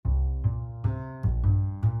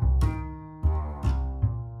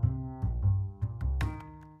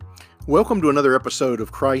Welcome to another episode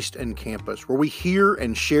of Christ and Campus, where we hear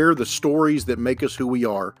and share the stories that make us who we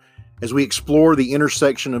are as we explore the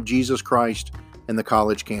intersection of Jesus Christ and the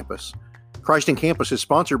college campus. Christ and Campus is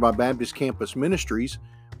sponsored by Baptist Campus Ministries.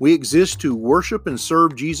 We exist to worship and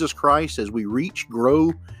serve Jesus Christ as we reach,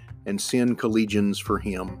 grow, and send collegians for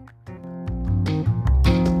Him.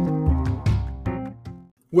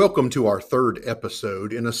 Welcome to our third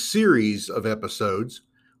episode in a series of episodes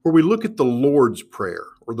where we look at the Lord's Prayer,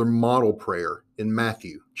 or the model prayer in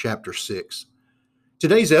Matthew chapter 6.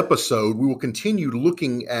 Today's episode, we will continue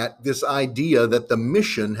looking at this idea that the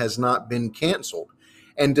mission has not been canceled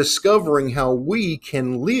and discovering how we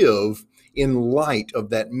can live in light of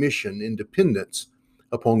that mission in dependence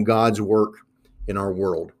upon God's work in our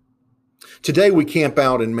world. Today we camp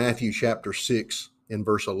out in Matthew chapter 6 in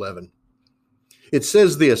verse 11. It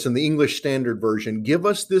says this in the English Standard Version, "Give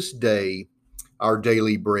us this day our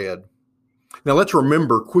daily bread." Now let's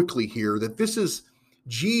remember quickly here that this is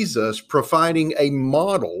Jesus providing a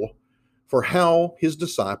model for how his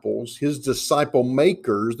disciples, his disciple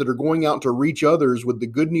makers that are going out to reach others with the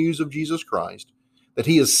good news of Jesus Christ, that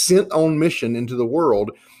he is sent on mission into the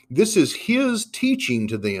world, this is his teaching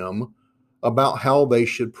to them about how they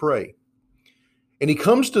should pray. And he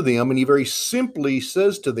comes to them and he very simply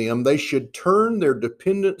says to them they should turn their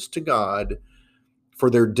dependence to God for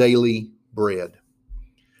their daily bread.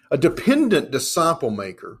 A dependent disciple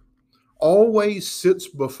maker always sits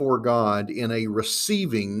before God in a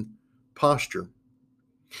receiving posture.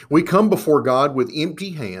 We come before God with empty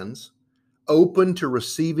hands, open to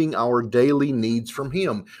receiving our daily needs from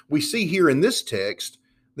Him. We see here in this text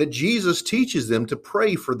that Jesus teaches them to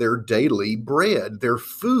pray for their daily bread, their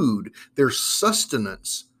food, their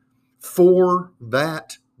sustenance for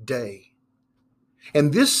that day.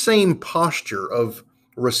 And this same posture of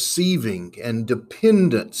receiving and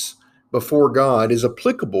dependence before God is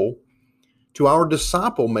applicable to our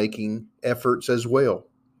disciple-making efforts as well.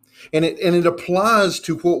 And it applies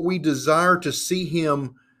to what we desire to see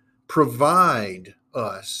Him provide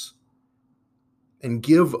us and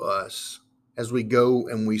give us as we go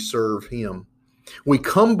and we serve Him. We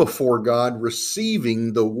come before God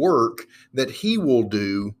receiving the work that He will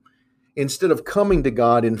do instead of coming to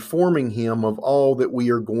God informing Him of all that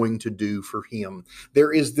we are going to do for Him.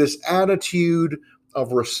 There is this attitude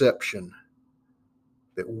of reception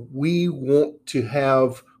that we want to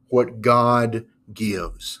have what God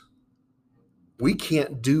gives. We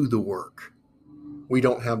can't do the work. We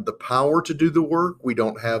don't have the power to do the work. We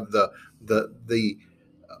don't have the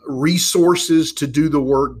resources to do the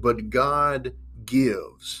work, but God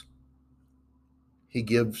gives. He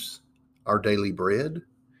gives our daily bread.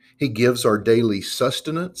 He gives our daily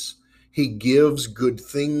sustenance. He gives good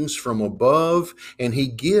things from above, and He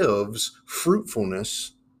gives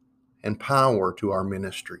fruitfulness and power to our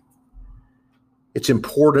ministry. It's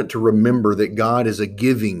important to remember that God is a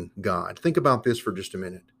giving God. Think about this for just a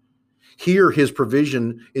minute. Here, His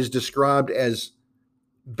provision is described as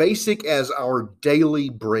basic as our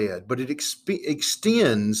daily bread, but it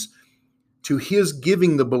extends to His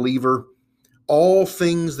giving the believer all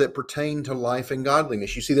things that pertain to life and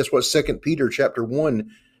godliness. You see, that's what 2 Peter chapter 1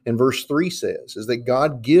 and verse 3 says, is that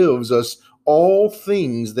God gives us all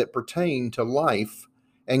things that pertain to life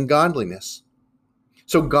and godliness.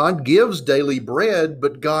 So God gives daily bread,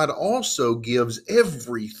 but God also gives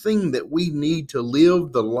everything that we need to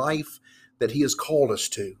live the life that He has called us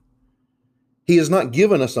to. He has not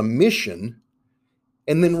given us a mission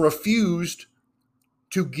and then refused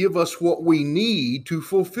to give us what we need to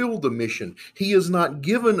fulfill the mission. He has not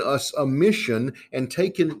given us a mission and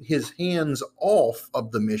taken His hands off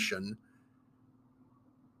of the mission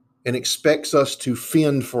and expects us to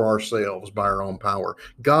fend for ourselves by our own power.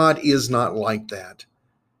 God is not like that.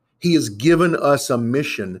 He has given us a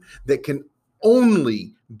mission that can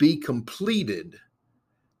only be completed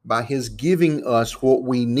by His giving us what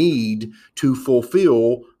we need to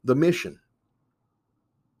fulfill the mission.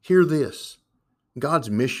 Hear this. God's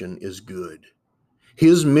mission is good.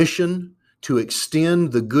 His mission to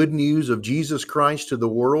extend the good news of Jesus Christ to the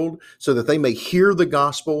world so that they may hear the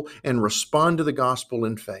gospel and respond to the gospel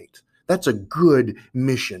in faith. That's a good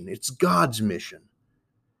mission. It's God's mission.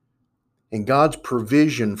 And God's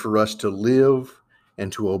provision for us to live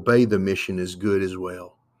and to obey the mission is good as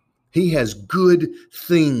well. He has good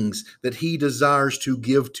things that He desires to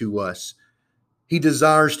give to us. He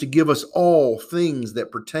desires to give us all things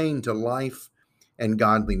that pertain to life and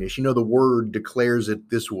godliness. You know, the Word declares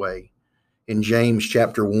it this way in James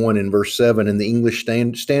chapter 1 and verse 7 in the English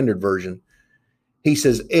Standard Version. He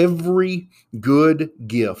says, "Every good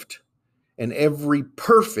gift and every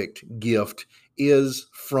perfect gift is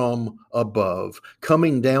from above,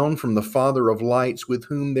 coming down from the Father of lights, with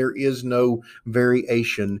whom there is no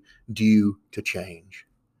variation due to change.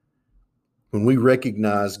 When we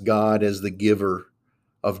recognize God as the giver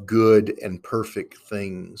of good and perfect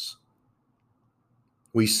things,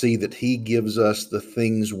 we see that He gives us the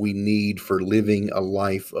things we need for living a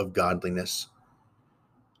life of godliness.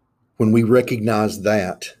 When we recognize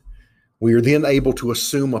that, we are then able to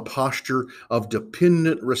assume a posture of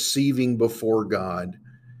dependent receiving before God.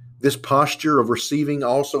 This posture of receiving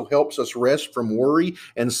also helps us rest from worry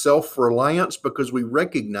and self-reliance because we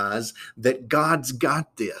recognize that God's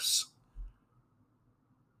got this.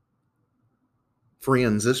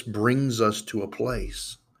 Friends, this brings us to a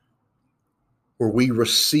place where we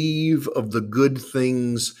receive of the good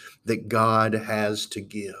things that God has to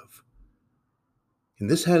give. And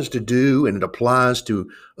this has to do, and it applies to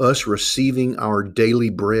us receiving our daily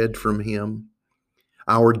bread from Him,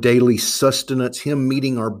 our daily sustenance, Him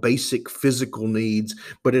meeting our basic physical needs,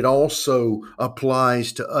 but it also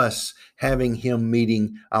applies to us having Him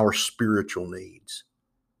meeting our spiritual needs,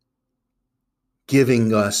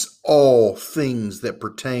 giving us all things that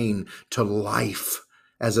pertain to life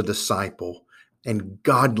as a disciple and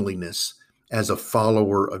godliness as a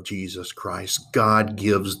follower of Jesus Christ. God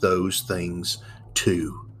gives those things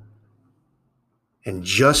too. And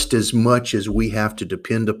just as much as we have to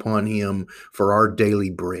depend upon Him for our daily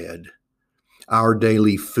bread, our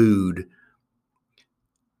daily food,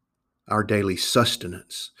 our daily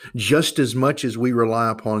sustenance, just as much as we rely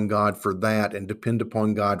upon God for that and depend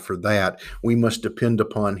upon God for that, we must depend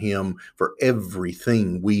upon Him for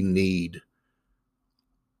everything we need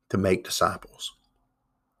to make disciples,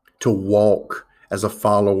 to walk as a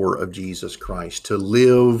follower of Jesus Christ, to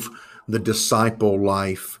live the disciple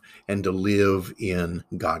life, and to live in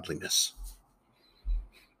godliness.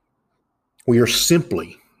 We are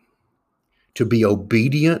simply to be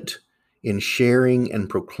obedient in sharing and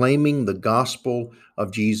proclaiming the gospel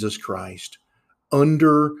of Jesus Christ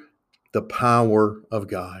under the power of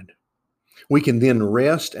God. We can then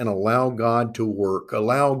rest and allow God to work,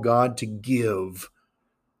 allow God to give.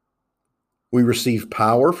 We receive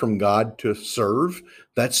power from God to serve.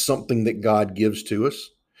 That's something that God gives to us.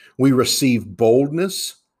 We receive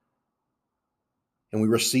boldness, and we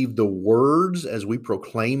receive the words as we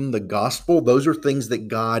proclaim the gospel. Those are things that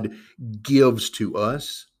God gives to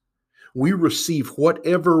us. We receive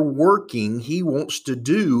whatever working He wants to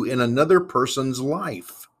do in another person's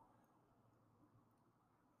life.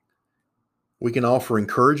 We can offer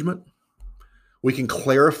encouragement. We can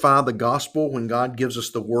clarify the gospel when God gives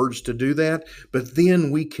us the words to do that, but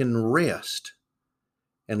then we can rest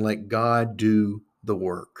and let God do the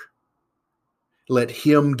work. Let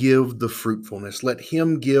Him give the fruitfulness. Let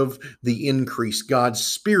Him give the increase. God's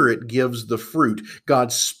Spirit gives the fruit.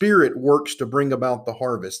 God's Spirit works to bring about the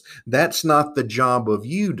harvest. That's not the job of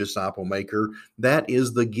you, disciple maker. That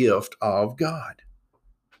is the gift of God.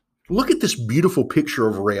 Look at this beautiful picture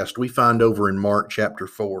of rest we find over in Mark chapter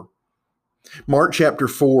 4. Mark chapter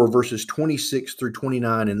 4, verses 26 through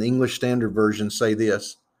 29 in the English Standard Version say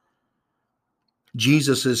this.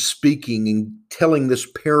 Jesus is speaking and telling this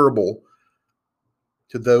parable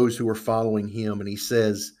to those who are following Him. And He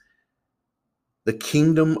says, the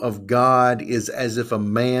kingdom of God is as if a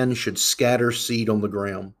man should scatter seed on the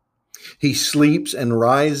ground. He sleeps and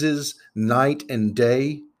rises night and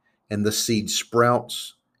day, and the seed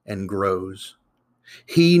sprouts and grows.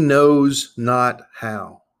 He knows not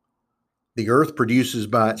how. The earth produces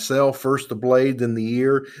by itself first the blade, then the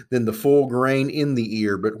ear, then the full grain in the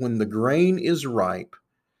ear. But when the grain is ripe,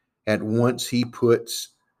 at once he puts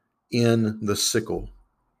in the sickle,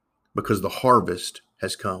 because the harvest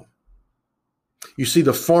has come. You see,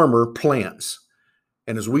 the farmer plants.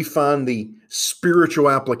 And as we find the spiritual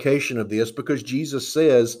application of this, because Jesus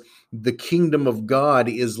says the kingdom of God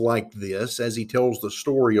is like this, as He tells the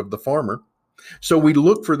story of the farmer. So we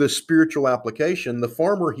look for this spiritual application. The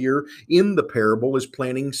farmer here in the parable is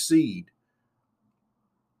planting seed.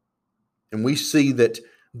 And we see that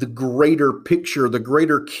the greater picture, the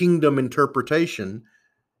greater kingdom interpretation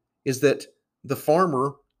is that the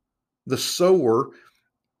farmer, the sower,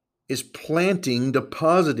 is planting,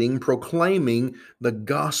 depositing, proclaiming the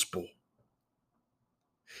gospel.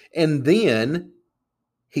 And then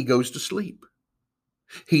he goes to sleep.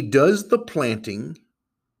 He does the planting.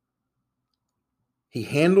 He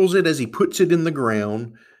handles it as he puts it in the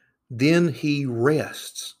ground. Then he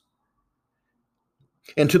rests.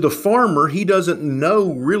 And to the farmer, he doesn't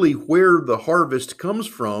know really where the harvest comes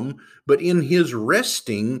from, but in his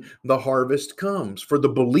resting, the harvest comes. For the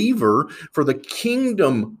believer, for the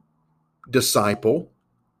kingdom disciple,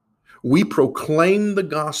 we proclaim the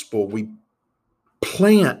gospel. We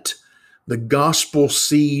plant the gospel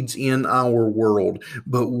seeds in our world,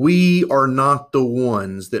 but we are not the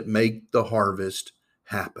ones that make the harvest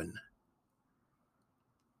happen.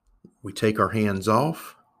 We take our hands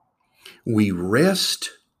off, we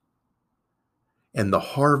rest, and the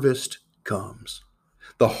harvest comes.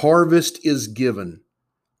 The harvest is given.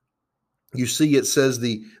 You see, it says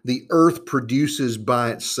the earth produces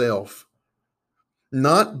by itself,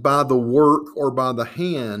 not by the work or by the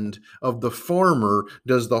hand of the farmer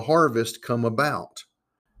does the harvest come about.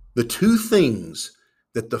 The two things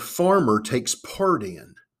that the farmer takes part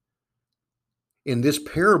in this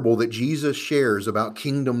parable that Jesus shares about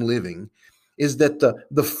kingdom living is that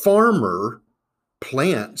the farmer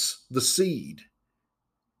plants the seed.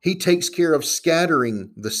 He takes care of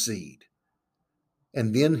scattering the seed,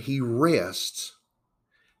 and then he rests.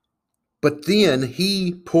 But then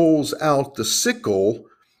he pulls out the sickle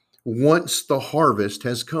once the harvest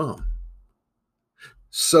has come.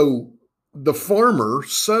 So the farmer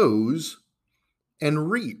sows and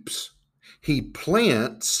reaps. He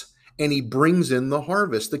plants and he brings in the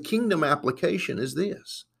harvest. The kingdom application is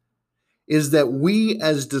this, is that we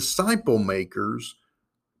as disciple makers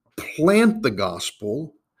plant the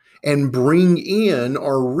gospel and bring in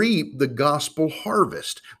or reap the gospel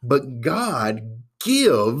harvest. But God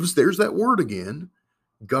gives, there's that word again.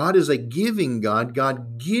 God is a giving God.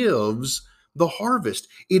 God gives the harvest.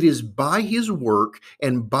 It is by his work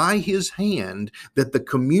and by his hand that the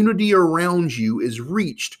community around you is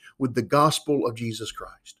reached with the gospel of Jesus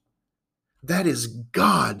Christ. That is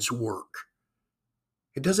God's work.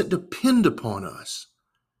 It doesn't depend upon us.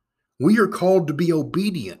 We are called to be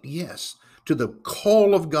obedient, yes, to the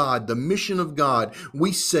call of God, the mission of God.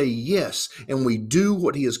 We say yes, and we do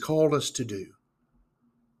what he has called us to do.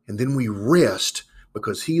 And then we rest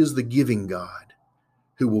because he is the giving God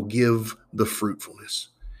who will give the fruitfulness.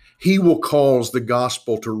 He will cause the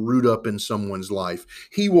gospel to root up in someone's life.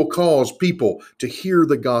 He will cause people to hear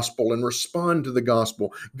the gospel and respond to the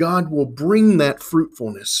gospel. God will bring that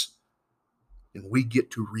fruitfulness, and we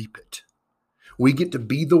get to reap it. We get to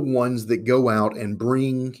be the ones that go out and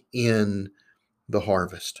bring in the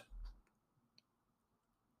harvest.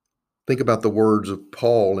 Think about the words of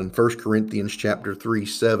Paul in 1 Corinthians chapter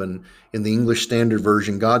 3:7 in the English Standard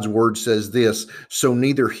Version. God's word says this, "So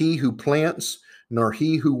neither he who plants nor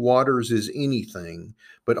he who waters is anything,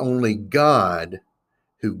 but only God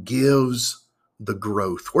who gives the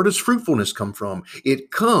growth." Where does fruitfulness come from?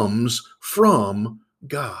 It comes from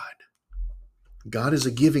God. God is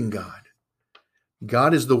a giving God.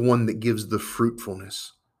 God is the one that gives the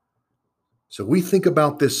fruitfulness. So we think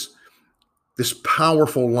about this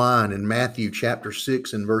powerful line in Matthew chapter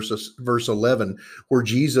 6 and verse 11, where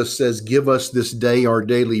Jesus says, "Give us this day our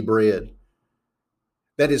daily bread."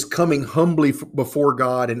 That is coming humbly before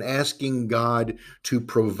God and asking God to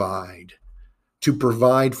provide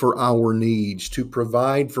for our needs, to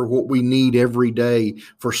provide for what we need every day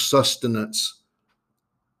for sustenance,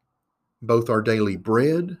 both our daily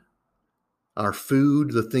bread, our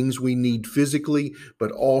food, the things we need physically,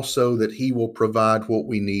 but also that he will provide what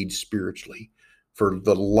we need spiritually for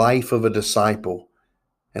the life of a disciple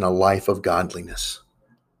and a life of godliness.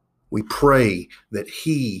 We pray that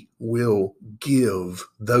he will give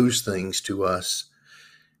those things to us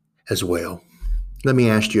as well. Let me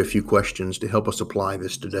ask you a few questions to help us apply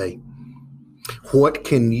this today. What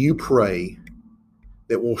can you pray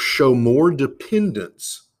that will show more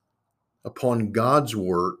dependence upon God's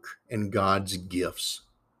work and God's gifts?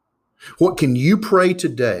 What can you pray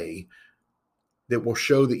today that will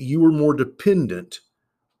show that you are more dependent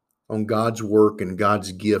on God's work and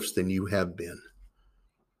God's gifts than you have been?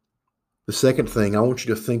 The second thing, I want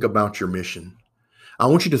you to think about your mission. I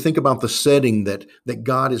want you to think about the setting that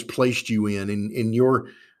God has placed you in your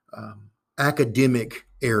academic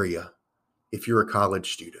area if you're a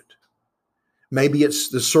college student. Maybe it's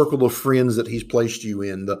the circle of friends that he's placed you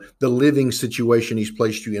in, the living situation he's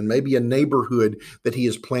placed you in, maybe a neighborhood that he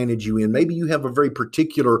has planted you in. Maybe you have a very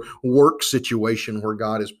particular work situation where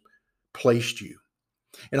God has placed you.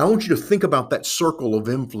 And I want you to think about that circle of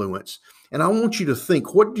influence. And I want you to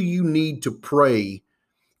think, what do you need to pray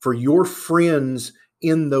for your friends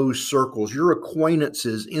in those circles, your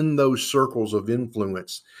acquaintances in those circles of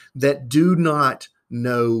influence that do not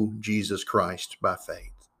know Jesus Christ by faith?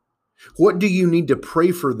 What do you need to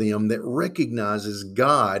pray for them that recognizes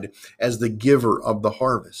God as the giver of the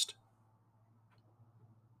harvest?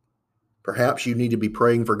 Perhaps you need to be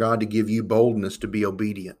praying for God to give you boldness to be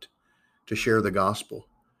obedient, to share the gospel.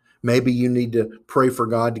 Maybe you need to pray for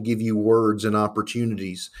God to give you words and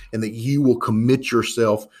opportunities, and that you will commit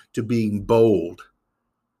yourself to being bold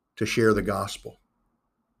to share the gospel.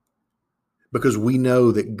 because we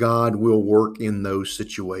know that God will work in those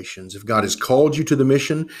situations. If God has called you to the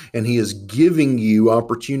mission and He is giving you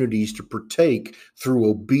opportunities to partake through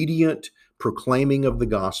obedient proclaiming of the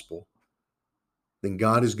gospel, then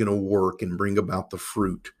God is going to work and bring about the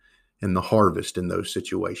fruit and the harvest in those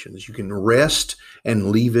situations. You can rest and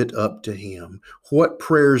leave it up to Him. What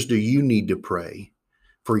prayers do you need to pray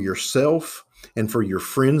for yourself and for your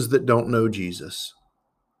friends that don't know Jesus,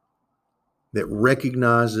 that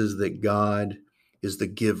recognizes that God is the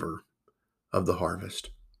giver of the harvest?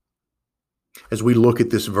 As we look at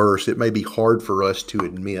this verse, it may be hard for us to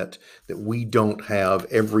admit that we don't have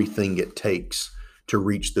everything it takes to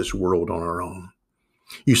reach this world on our own.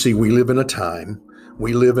 You see, we live in a time,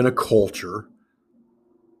 we live in a culture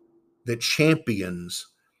that champions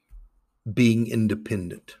being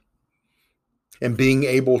independent and being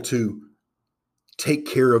able to take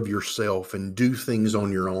care of yourself and do things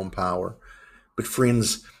on your own power. But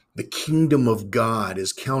friends, the kingdom of God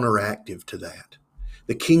is counteractive to that.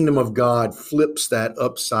 The kingdom of God flips that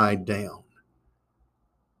upside down.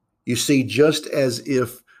 You see, just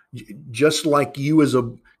like you as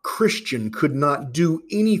a Christian could not do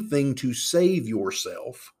anything to save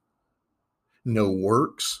yourself, no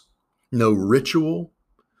works, no ritual,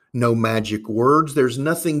 no magic words. There's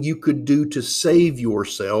nothing you could do to save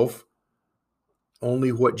yourself.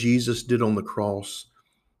 Only what Jesus did on the cross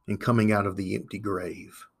and coming out of the empty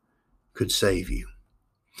grave could save you.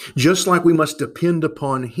 Just like we must depend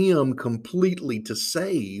upon Him completely to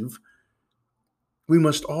save, we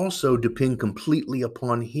must also depend completely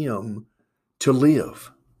upon Him to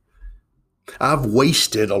live. I've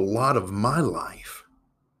wasted a lot of my life,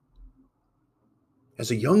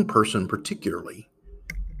 as a young person particularly,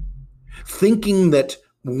 thinking that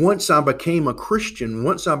once I became a Christian,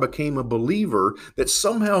 once I became a believer, that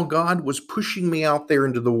somehow God was pushing me out there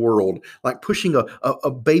into the world, like pushing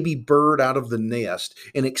a baby bird out of the nest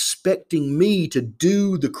and expecting me to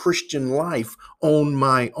do the Christian life on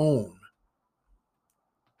my own.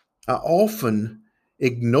 I often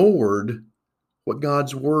ignored what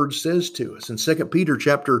God's word says to us. In 2 Peter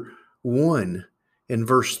chapter 1 and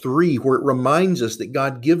verse 3, where it reminds us that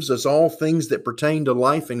God gives us all things that pertain to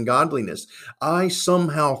life and godliness, I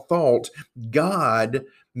somehow thought God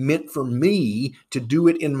meant for me to do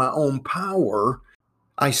it in my own power.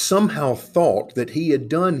 I somehow thought that He had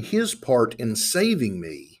done His part in saving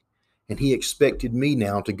me, and He expected me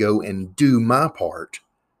now to go and do my part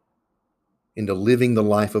into living the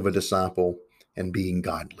life of a disciple and being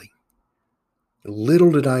godly.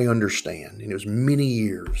 Little did I understand, and it was many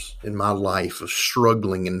years in my life of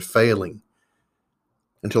struggling and failing,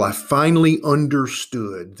 until I finally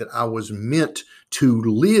understood that I was meant to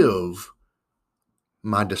live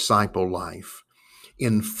my disciple life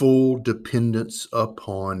in full dependence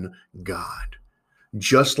upon God.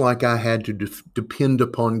 Just like I had to depend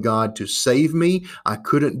upon God to save me, I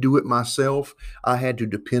couldn't do it myself. I had to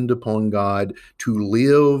depend upon God to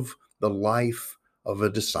live the life of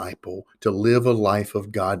a disciple, to live a life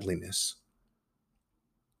of godliness,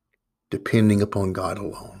 depending upon God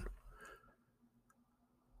alone.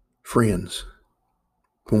 Friends,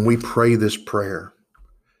 when we pray this prayer,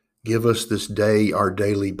 give us this day our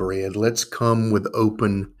daily bread, let's come with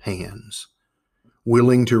open hands,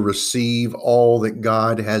 willing to receive all that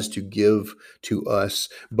God has to give to us,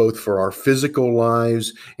 both for our physical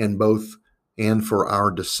lives and for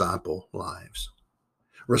our disciple lives.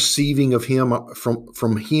 Receiving of Him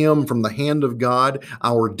from Him, from the hand of God,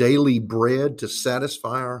 our daily bread to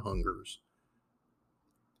satisfy our hungers.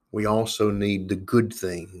 We also need the good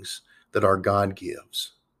things that our God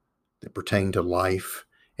gives that pertain to life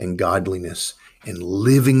and godliness and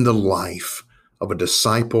living the life of a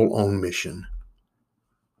disciple on mission.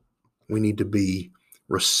 We need to be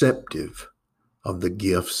receptive of the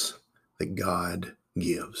gifts that God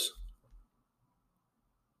gives.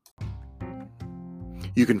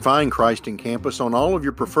 You can find Christ in Campus on all of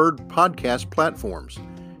your preferred podcast platforms.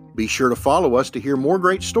 Be sure to follow us to hear more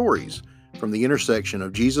great stories from the intersection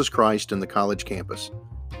of Jesus Christ and the college campus.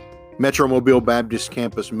 Metro Mobile Baptist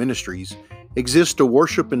Campus Ministries exists to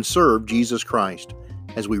worship and serve Jesus Christ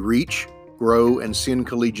as we reach, grow, and send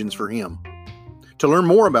collegians for Him. To learn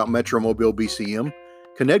more about Metro Mobile BCM,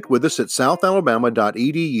 connect with us at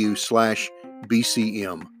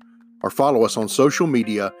southalabama.edu/BCM or follow us on social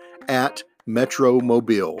media at Metro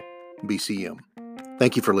Mobile BCM.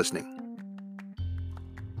 Thank you for listening.